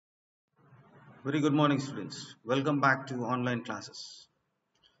Very good morning, students. Welcome back to online classes.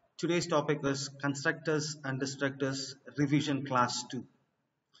 Today's topic is Constructors and Destructors Revision Class 2.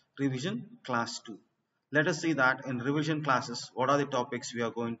 Revision Class 2. Let us see that in revision classes, what are the topics we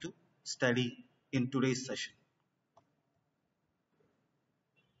are going to study in today's session.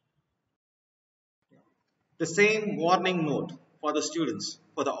 The same warning note for the students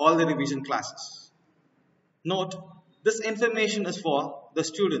for all the revision classes. Note, this information is for the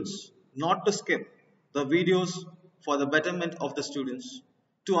students not to skip the videos for the betterment of the students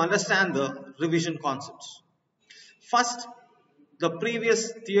to understand the revision concepts. First, the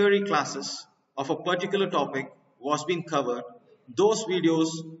previous theory classes of a particular topic was being covered. Those videos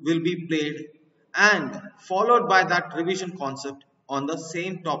will be played and followed by that revision concept on the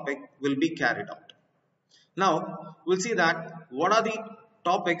same topic will be carried out. Now, we'll see that what are the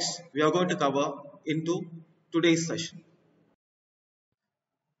topics we are going to cover into today's session.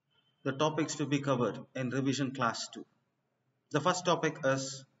 The topics to be covered in revision class 2. The first topic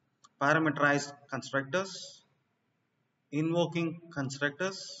is parameterized constructors, invoking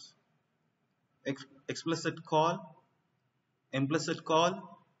constructors, explicit call, implicit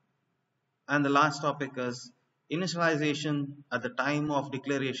call, and the last topic is initialization at the time of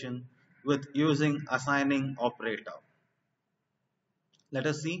declaration with using assigning operator. Let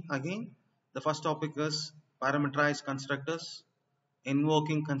us see again. The first topic is parameterized constructors,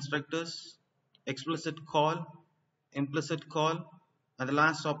 invoking constructors, explicit call, implicit call, and the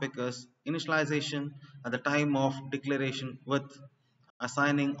last topic is initialization at the time of declaration with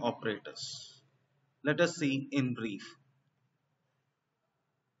assigning operators. Let us see in brief.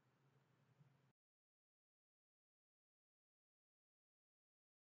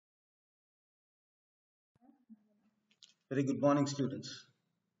 Very good morning, students.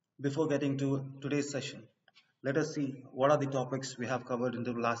 Before getting to today's session, let us see what are the topics we have covered in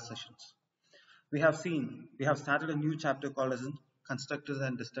the last sessions. We have started a new chapter called as Constructors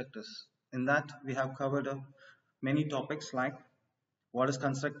and Destructors. In that, we have covered many topics like what is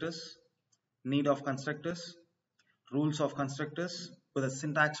constructors, need of constructors, rules of constructors with a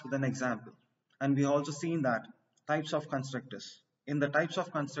syntax with an example. And we also seen that types of constructors. In the types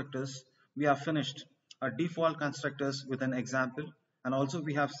of constructors, we have finished a default constructors with an example, and also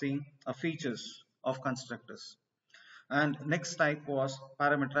we have seen a features of constructors. And next type was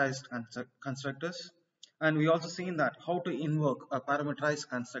parameterized constructors, and we also seen that how to invoke a parameterized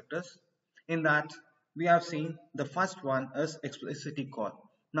constructors. In that, we have seen the first one is explicit call.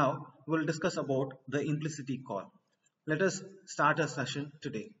 Now we'll discuss about the implicit call. Let us start a session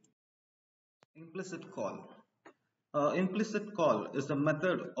today. Implicit call. Implicit call is the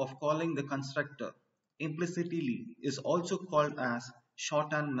method of calling the constructor implicitly, is also called as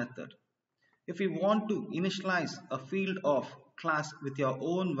shorthand method. If you want to initialize a field of class with your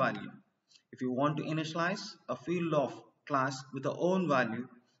own value,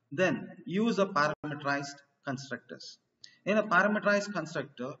 then use a parameterized constructors. In a parameterized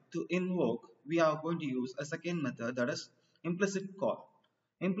constructor, to invoke, we are going to use a second method, that is implicit call.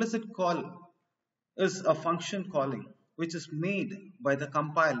 Implicit call is a function calling which is made by the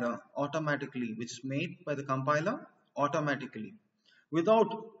compiler automatically, without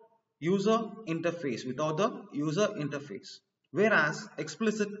the user interface, whereas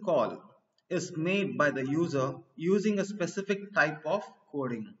explicit call is made by the user using a specific type of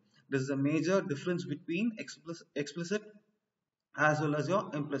coding. This is a major difference between explicit as well as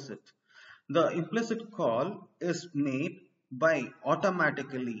your implicit. The implicit call is made by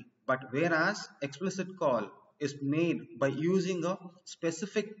automatically, but whereas explicit call is made by using a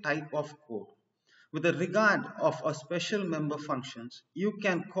specific type of code. With the regard of a special member functions, you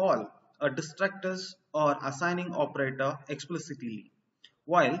can call a destructors or assigning operator explicitly,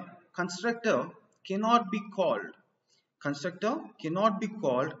 while cannot be called constructor cannot be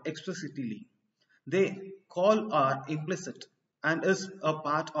called explicitly. They call are implicit and is a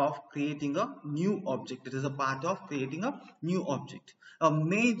part of creating a new object. It is a part of creating a new object. A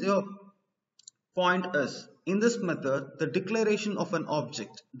major point is, in this method, the declaration of an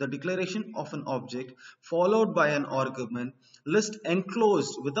object followed by an argument list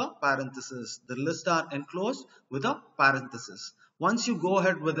enclosed with a parenthesis. The lists are enclosed with a parenthesis. Once you go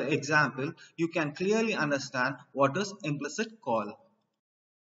ahead with the example, you can clearly understand what is implicit call.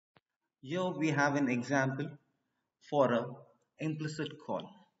 Here we have an example for a implicit call.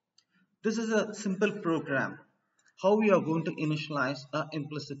 This is a simple program. How we are going to initialize a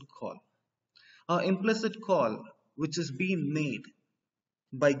implicit call. Our implicit call, which is being made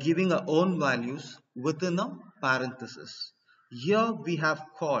by giving our own values within a parenthesis. Here we have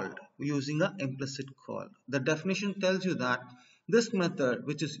called using an implicit call. The definition tells you that this method,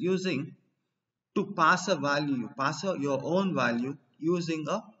 which is using to pass a value, your own value using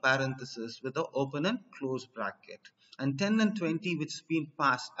a parenthesis with an open and close bracket. And 10 and 20, which has been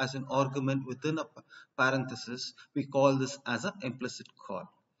passed as an argument within a parenthesis, we call this as an implicit call.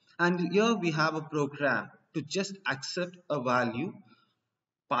 And here we have a program to just accept a value,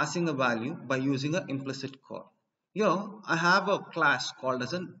 passing a value by using an implicit call. Here I have a class called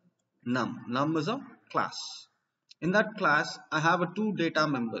as a num. Num is a class. In that class, I have a two data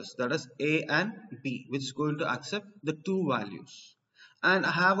members, that is A and B, which is going to accept the two values. And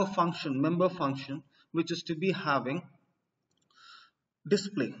I have a function, member function, which is to be having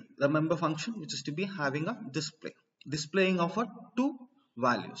display. The member function, which is to be having a displaying of a two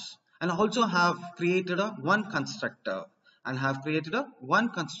values. And I also have created a one constructor with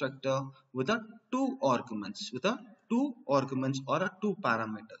a two arguments, or a two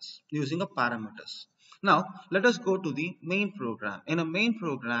parameters, using a parameters. Now let us go to the main program. In a main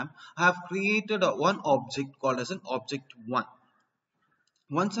program, I have created a one object called as an object 1.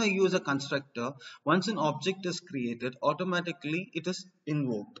 Once I use a constructor, once an object is created, automatically it is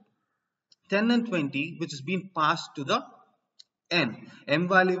invoked. 10 and 20, which is being passed to the n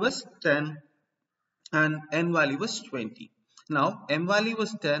value was 10 and n value was 20. Now m value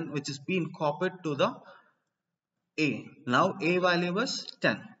was 10, which is being copied to the a. Now a value was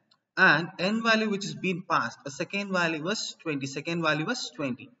 10 and n value which is being passed, a second value was 20.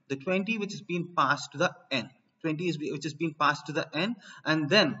 The 20 which is being passed to the n. 20 is which is being passed to the n, and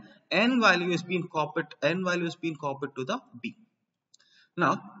then n value is being copied to the b.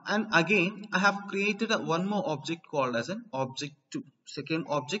 Now, and again I have created one more object called as an object 2, second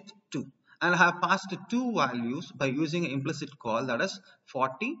object 2, and I have passed two values by using an implicit call, that is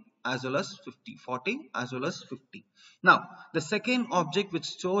 40 as well as 50. Now the second object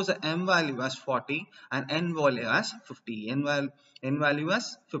which shows the m value as 40 and n value as 50, n value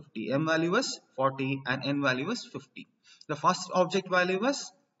as 50, m value as 40 and n value is 50. The first object value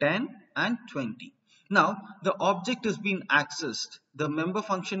was 10 and 20. Now the object is being accessed, the member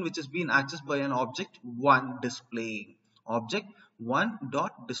function which is being accessed by an object 1 display. Object 1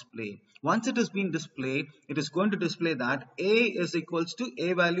 dot display. Once it is being displayed, it is going to display that a is equals to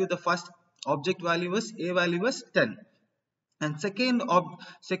a value. The first object value is a value is 10. And second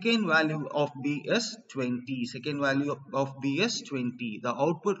value of b is 20. The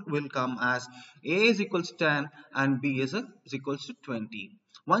output will come as a is equals to 10 and b is equals to 20.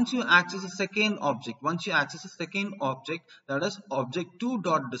 Once you access a second object, that is object 2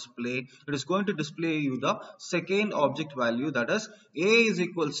 dot display, it is going to display you the second object value, that is a is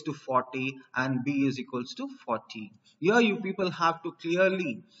equals to 40 and b is equals to 40. Here you people have to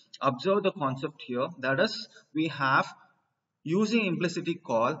clearly observe the concept here, that is we have using implicit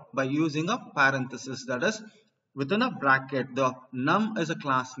call by using a parenthesis, that is within a bracket. The num is a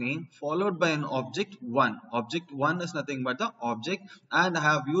class name followed by an object 1. Object 1 is nothing but the object, and I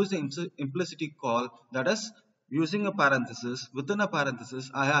have used the implicit call, that is using a parenthesis. Within a parenthesis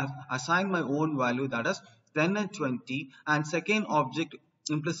I have assigned my own value, that is 10 and 20, and second object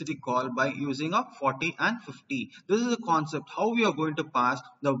implicit call by using a 40 and 50. This is a concept how we are going to pass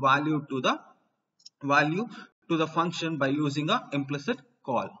the value to the function by using a implicit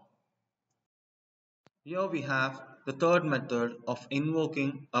call. Here we have the third method of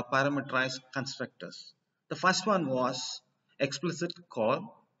invoking a parameterized constructors. The first one was explicit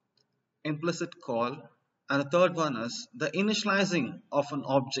call, implicit call, and the third one is the initializing of an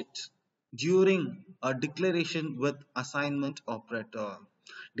object during a declaration with assignment operator.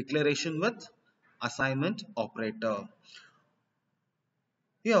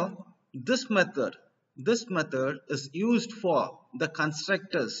 Here this method is used for the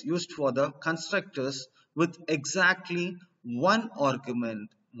constructors with exactly one argument.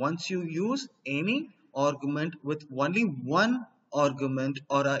 Once you use any argument with only one argument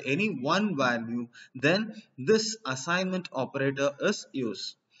or any one value, then this assignment operator is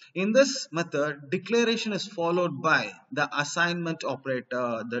used. In this method, declaration is followed by the assignment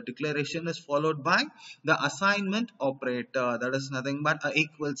operator. That is nothing but an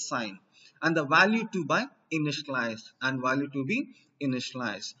equal sign, and the value to be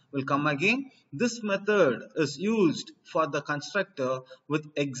initialized will come again. This method is used for the constructor with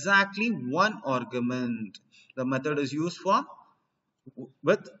exactly one argument. The method is used for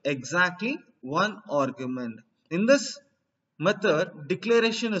with exactly one argument. In this method,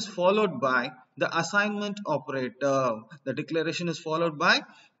 declaration is followed by the assignment operator.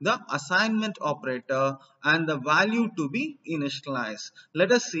 And the value to be initialized.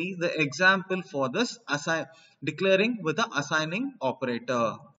 Let us see the example for this declaring with the assigning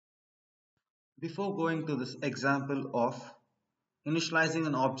operator. Before going to this example of initializing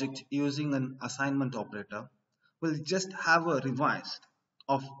an object using an assignment operator, we'll just have a revise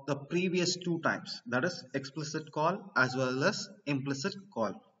of the previous two types, that is explicit call as well as implicit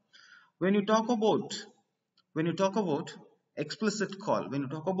call. When you talk about when you talk about explicit call, when you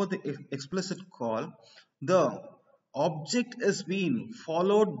talk about the explicit call, the object is being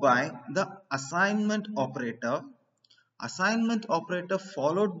followed by the assignment operator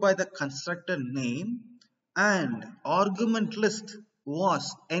followed by the constructor name, and argument list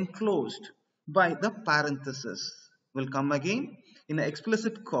was enclosed by the parenthesis. Will come again. In an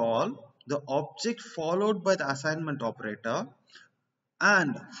explicit call, the object followed by the assignment operator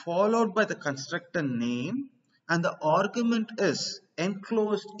and followed by the constructor name, and the argument is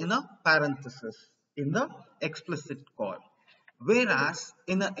enclosed in a parenthesis in the explicit call. Whereas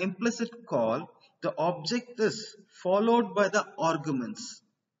in an implicit call, the object is followed by the arguments.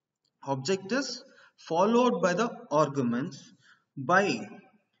 Object is followed by the arguments by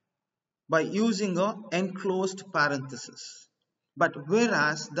using a enclosed parenthesis. But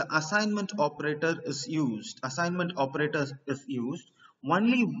whereas the assignment operator is used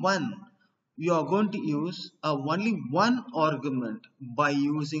only one, you are going to use only one argument by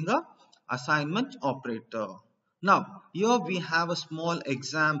using a assignment operator. Now here we have a small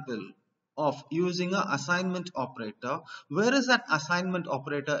example of using an assignment operator. Where is that assignment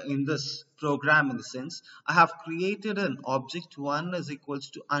operator in this program? In the sense, I have created an object 1 is equals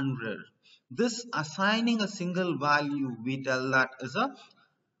to 100. This assigning a single value, we tell that is a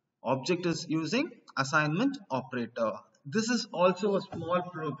object is using assignment operator. This is also a small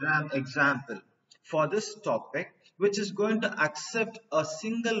program example for this topic, which is going to accept a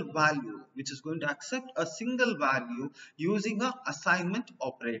single value, using a assignment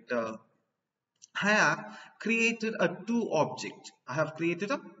operator. I have created a two object.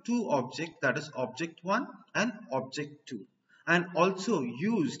 That is object 1 and object 2, and also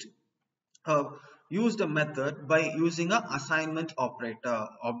used a method by using a assignment operator.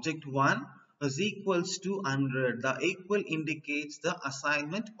 Object 1 is equals to 100. The equal indicates the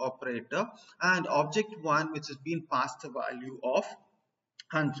assignment operator, and object 1 which has been passed a value of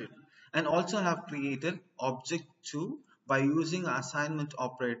 100. And also have created object 2 by using assignment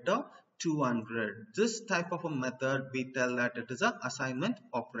operator 200. This type of a method, we tell that it is an assignment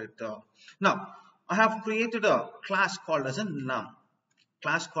operator. Now I have created a class called as a num.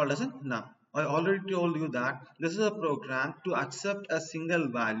 I already told you that this is a program to accept a single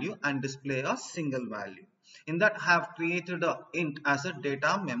value and display a single value. In that I have created a int as a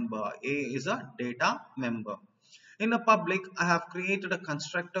data member. A is a data member. In a public, I have created a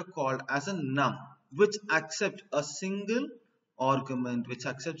constructor called as a num, which accepts a single argument.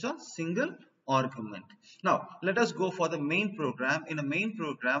 Now let us go for the main program. In a main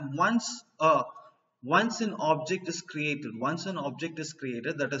program, once an object is created,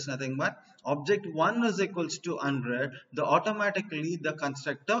 that is nothing but object 1 is equals to 100, automatically the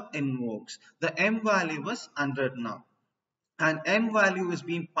constructor invokes. The m value is 100 now, and m value is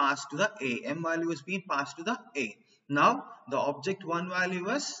being passed to the a. Now the object 1 value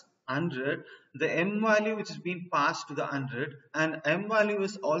is 100, the m value which is being passed to the 100, and m value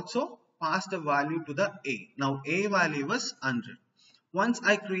is also passed a value to the a. Now a value is 100. Once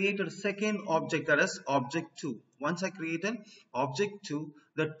I created a second object, that is object 2. Once I created object 2,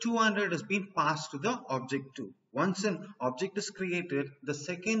 the 200 is being passed to the object 2. Once an object is created, the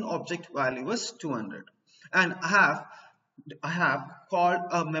second object value is 200. And I have called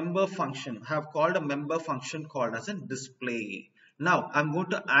a member function. Called as a display. Now I'm going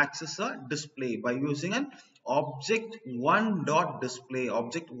to access a display by using an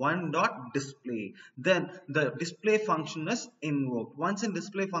object1.display. Then the display function is invoked. Once a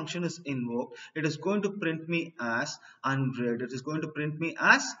display function is invoked, it is going to print me as 100.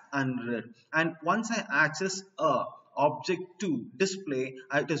 And once I access a object2 display,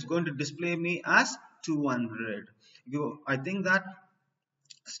 it is going to display me as 200. I think that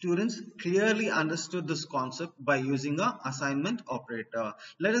students clearly understood this concept by using a assignment operator.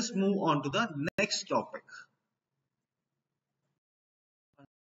 Let us move on to the next topic.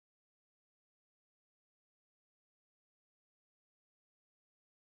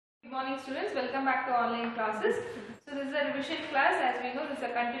 Good morning students, welcome back to online classes. So this is a revision class. As we know, this is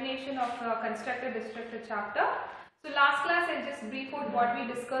a continuation of constructor destructor chapter. So last class I just briefed out what we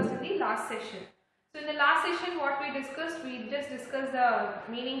discussed in the last session. So in the last session what we just discussed the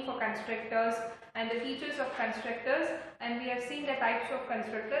meaning for constructors and the features of constructors, and we have seen the types of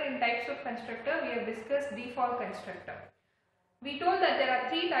constructor. In types of constructor we have discussed default constructor. We told that there are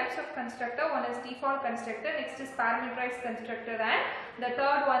three types of constructor. One is default constructor, next is parameterized constructor, and the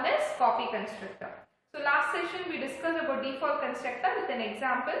third one is copy constructor. So last session we discussed about default constructor with an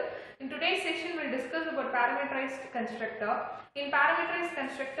example. In today's session we will discuss about parameterized constructor. In parameterized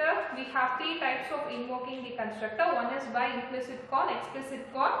constructor we have three types of invoking the constructor. One is by implicit call, explicit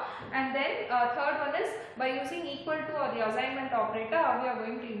call, and then third one is by using equal to or the assignment operator, how we are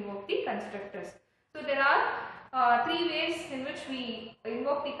going to invoke the constructors. So there are three ways in which we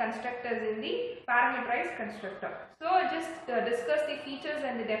invoke the constructors in the parameterized constructor. So just discuss the features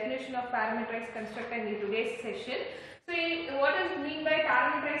and the definition of parameterized constructor in today's session. So what is mean by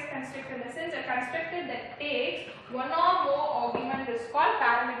parameterized constructor? In the sense, a constructor that takes one or more argument is called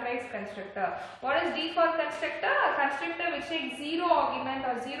parameterized constructor. What is default constructor? A constructor which takes zero argument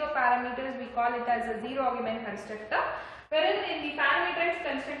or zero parameters, we call it as a zero argument constructor. Wherein in the parameterized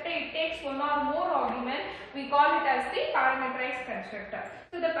constructor it takes one or more argument, we call it as the parameterized constructor.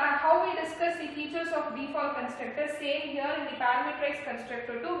 So how we discuss the features of default constructor, same here in the parameterized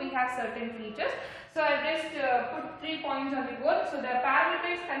constructor too, we have certain features. So I just put 3 points on the board. So the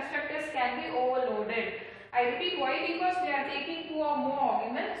parameterized constructors can be overloaded. I repeat, why? Because we are taking two or more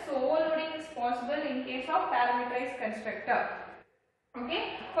arguments. So overloading is possible in case of parameterized constructor.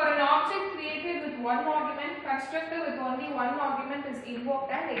 Okay, for an object created with one argument, constructor with only one argument is invoked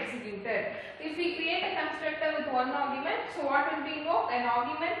and executed. If we create a constructor with one argument, so what will be invoked? An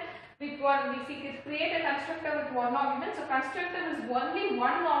argument with one. If we create a constructor with one argument, so constructor is only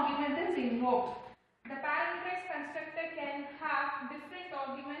one argument is invoked. The parameterized constructor can have different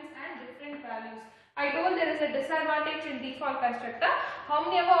arguments and different values. I told there is a disadvantage in default constructor. How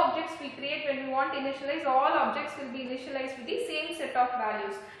many ever objects we create, when we want to initialize, all objects will be initialized with the same set of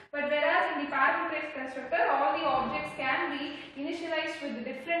values. But whereas in the parameterized constructor, all the objects can be initialized with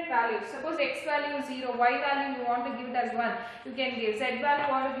different values. Suppose x value is 0, y value you want to give it as 1, you can give. Z value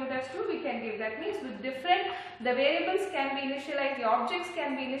you want to give it as 2, we can give. That means with different, the variables can be initialized, the objects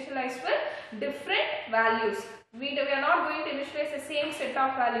can be initialized with different values. We are not going to initialize the same set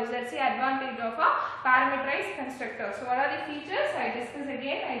of values. That's the advantage of a parameterized constructor. So what are the features? I discuss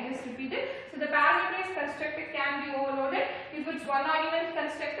again, I just repeat it. So the parameterized constructor can be overloaded. If it's one argument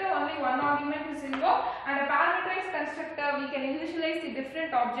constructor, only one argument is invoked, and a parameterized constructor we can initialize the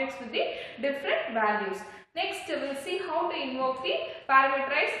different objects with the different values. Next we will see how to invoke the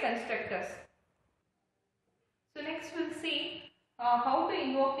parameterized constructors. So next we will see how to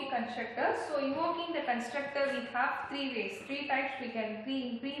invoke the constructor. So invoking the constructor we have three ways, three ways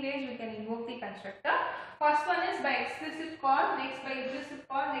we can invoke the constructor. First one is by explicit call, next by implicit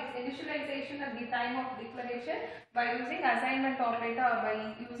call, next initialization at the time of declaration by using assignment operator or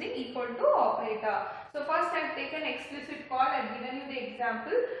by using equal to operator. So first I have taken explicit call, I have given you the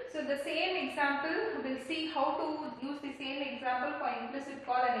example. So the same example, we will see how to use the same example for implicit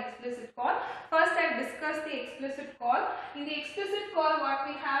call and explicit call. First I have discussed the explicit call. In the explicit call, what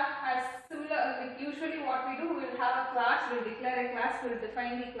we have as similar, like usually what we do, we will have a class, we will declare a class, we will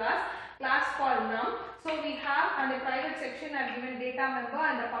define the class called num. So we have, and the private section I have given data member,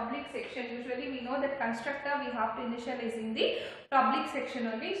 and the public section, usually we know that constructor we have to initialize in the public section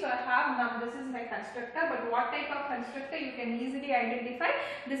only. So I have num, this is my constructor, but what type of constructor you can easily identify,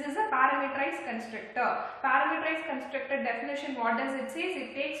 this is a parameterized constructor. Parameterized constructor definition, what does it say?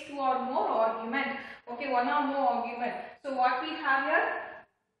 It takes two or more argument. Okay, one or more argument. So what we have here,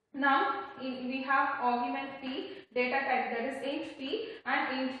 num, we have argument p, data type, that is int p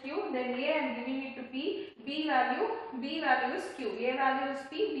and int q, then a I am giving it to p, b value is q, a value is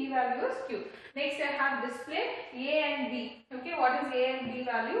p, b value is q. Next I have display a and b. Okay, what is a and b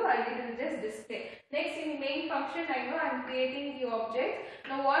value? I will just display. Next in the main function, I know I am creating the object.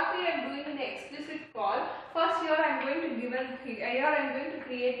 Now what we are doing in the explicit call, first here I am going to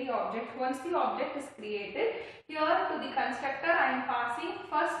create the object. Once the object is created, here to the constructor I am passing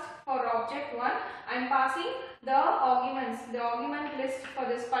first for object 1, I am passing the arguments, the argument list for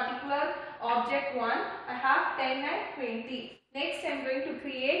this particular object 1. I have 10 and 20. Next I am going to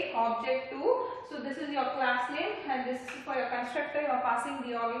create object 2. So this is your class name and this is for your constructor, you are passing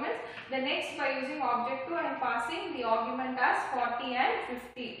the arguments. The next, by using object 2, I am passing the argument as 40 and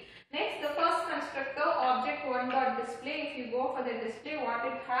 50. Next, the first constructor object 1 dot display, if you go for the display, what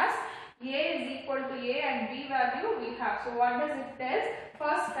it has, a is equal to a and b value we have. So what does it tell?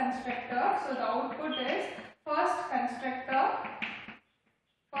 First constructor, so the output is first constructor.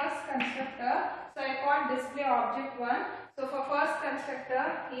 So I call display object 1. So for first constructor,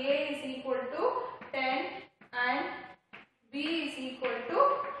 a is equal to 10 and b is equal to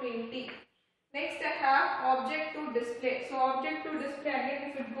 20. Next I have object 2 display. So object 2 display,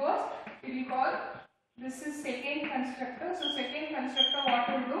 again if it goes, it will call, this is second constructor. So second constructor, what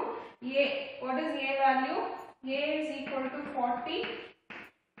will do? A. What is a value? A is equal to 40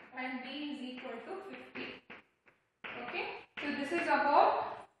 and b is equal to 50. Okay, so this is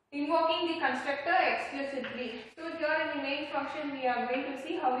about invoking the constructor explicitly. So here in the main function we are going to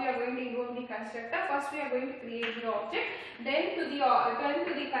see how we are going to invoke the constructor. First we are going to create the object, then to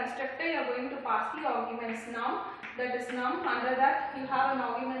the constructor you are going to pass the arguments num, that is num. Under that you have an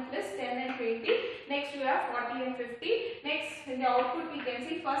argument list 10 and 20. Next you have 40 and 50. Next in the output we can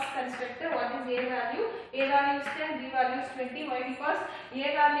see first constructor, what is a value? A value is 10, b value is 20. Why? Because a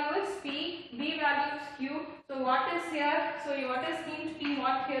value is p, b value is q. So what is here? So what is means p?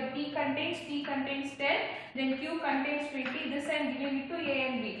 What here? P contains 10, then q contains 20. This I am giving it to a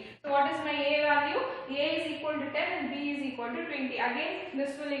and b. So what is my a value? A is equal to 10 and b is equal to 20. Again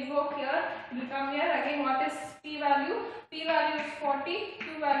this will invoke here. It will come here. Again what is p value? P value is 40,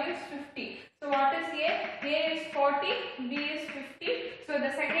 q value is 50. So what is a? A is 40, b is 50. So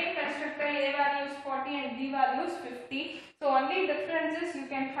the second constructor a value is 40 and b value is 50. So only differences you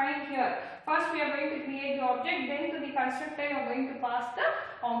can find here. First we are going to create the object, then to the constructor you are going to pass the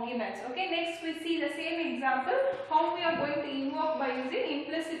arguments. Okay, next we see the same example how we are going to invoke by using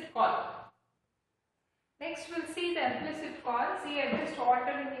implicit call. Next we'll see the implicit call. See, I just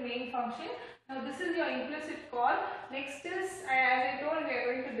altered in the main function. Now this is your implicit call. Next is, as I told, we are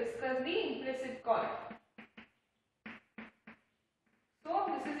going to discuss the implicit call. So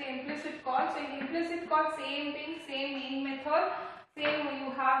this is the implicit call. So in implicit call, same thing, same main method, same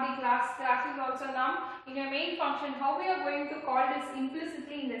you have the classes also num. In your main function, how we are going to call this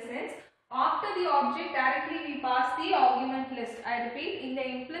implicitly in the sense, after the object directly we pass the argument list. I repeat, in the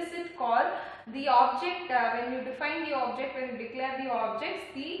implicit call, the object, when you define the object, when you declare the objects,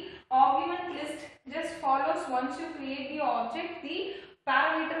 the argument list just follows. Once you create the object, the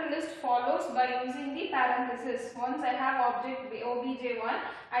parameter list follows by using the parenthesis. Once I have object obj1,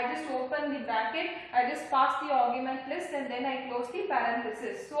 I just open the bracket, I just pass the argument list and then I close the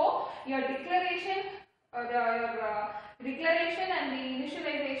parenthesis. So your declaration, declaration and the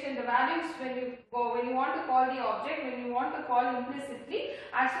initialization, the values when you want to call the object, when you want to call implicitly,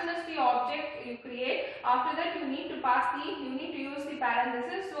 as soon as the object you create, after that you need to use the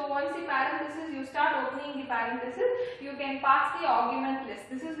parenthesis. So once the parenthesis, you start opening the parenthesis, you can pass the argument list.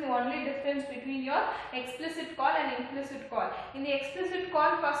 This is the only difference between your explicit call and implicit call. In the explicit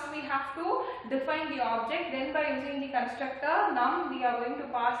call, first we have to define the object, then by using the constructor num we are going to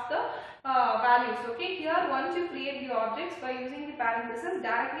pass the values. Okay, here once you create the objects by using the parenthesis,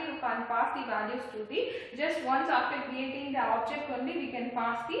 directly you can't pass the values to the, just once after creating the object only we can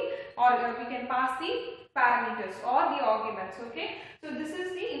pass the parameters or the arguments. Okay, so this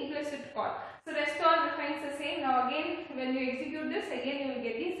is the implicit call. So rest all defines the same. Now again when you execute this, again you will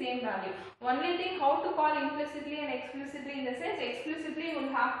get the same value. Only thing, how to call implicitly and explicitly in the sense, explicitly you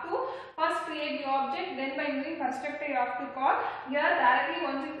will have to first create the object, then by using constructor you have to call. Here directly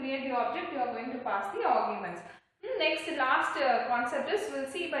once you create the object you are going to pass the arguments. Next, last concept is, we'll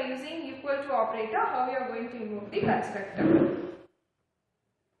see by using equal to operator how we are going to invoke the constructor.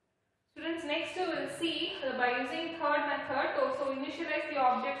 Students, next we will see by using third method to also initialize the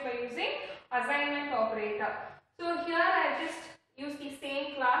object by using assignment operator. So here I just use the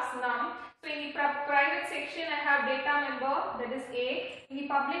same class num. So in the private section I have data member, that is A. In the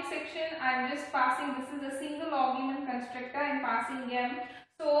public section I am just passing, this is a single argument constructor, I am passing M.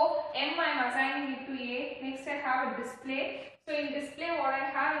 So M I am assigning it to A. Next I have a display. So in display what I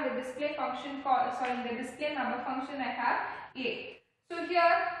have in the display function in the display number function I have A. So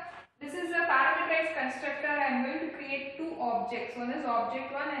here this is a parameterized constructor. I am going to create two objects. One is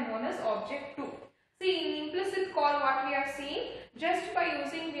object 1 and one is object 2. See, in implicit call what we have seen, just by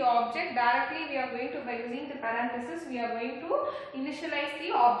using the object directly we are going to, by using the parenthesis we are going to initialize the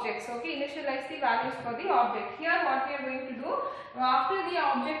objects. Okay, initialize the values for the object. Here what we are going to do, after the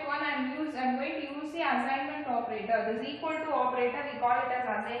object 1 I am going to use the assignment operator. This equal to operator we call it as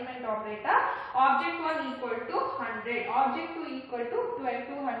assignment operator. Object 1 equal to 100, object 2 equal to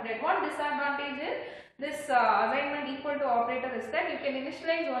 200. What disadvantage is this assignment equal to operator is that you can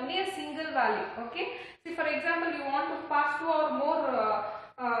initialize only a single value. Okay, see for example you want to pass two or more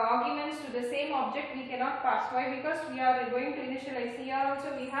arguments to the same object, we cannot pass. Why? Because we are going to initialize. Here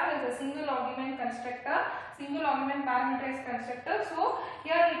also we have as a single argument constructor, single argument parameterized constructor. So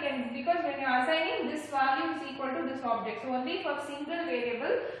here we can, because when you are assigning this value is equal to this object, so only for single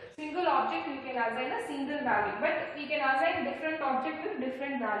variable, single object we can assign a single value, but we can assign different object with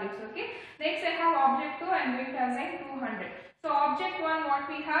different values. Okay, next I have object 2, I am going to assign 200. So object 1 what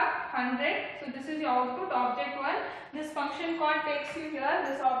we have 100. So this is your output object 1. This function call takes you here.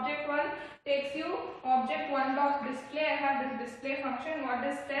 This object 1 takes you object 1 dot display. I have this display function. What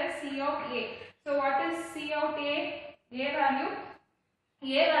is tell C out A. So what is C out A? A value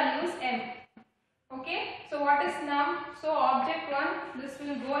A value is m. Okay, so what is num? So object 1, this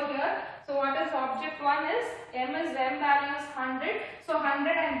will go here. So what is object 1 is m value is 100. So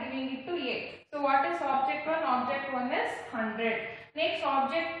 100 I am giving it to A. So what is object 1? Object 1 is 100. Next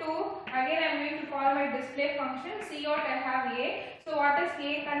object 2, again I am going to call my display function. See out I have A. So what is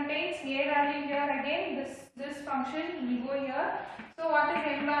A contains? A value here again this function will go here. So what is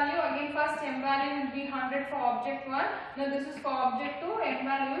m value? Again first m value will be 100 for object 1. Now this is for object 2, m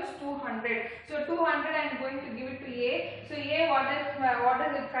value is 200. So 200 I am going to give it to A. So A what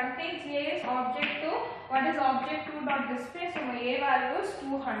is it contains? A is object 2. What is object 2 dot display? So my A value is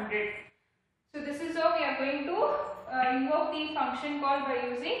 200. So this is how we are going to invoke the function call by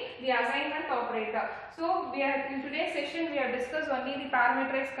using the assignment operator. So in today's session we have discussed only the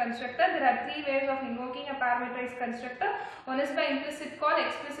parameterized constructor. There are three ways of invoking a parameterized constructor. One is by implicit call,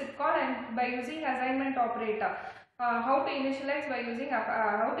 explicit call, and by using assignment operator. How to initialize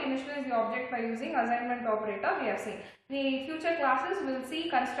the object by using assignment operator we have seen. The future classes will see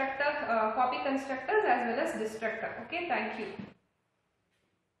constructor, copy constructors as well as destructor. Okay, thank you.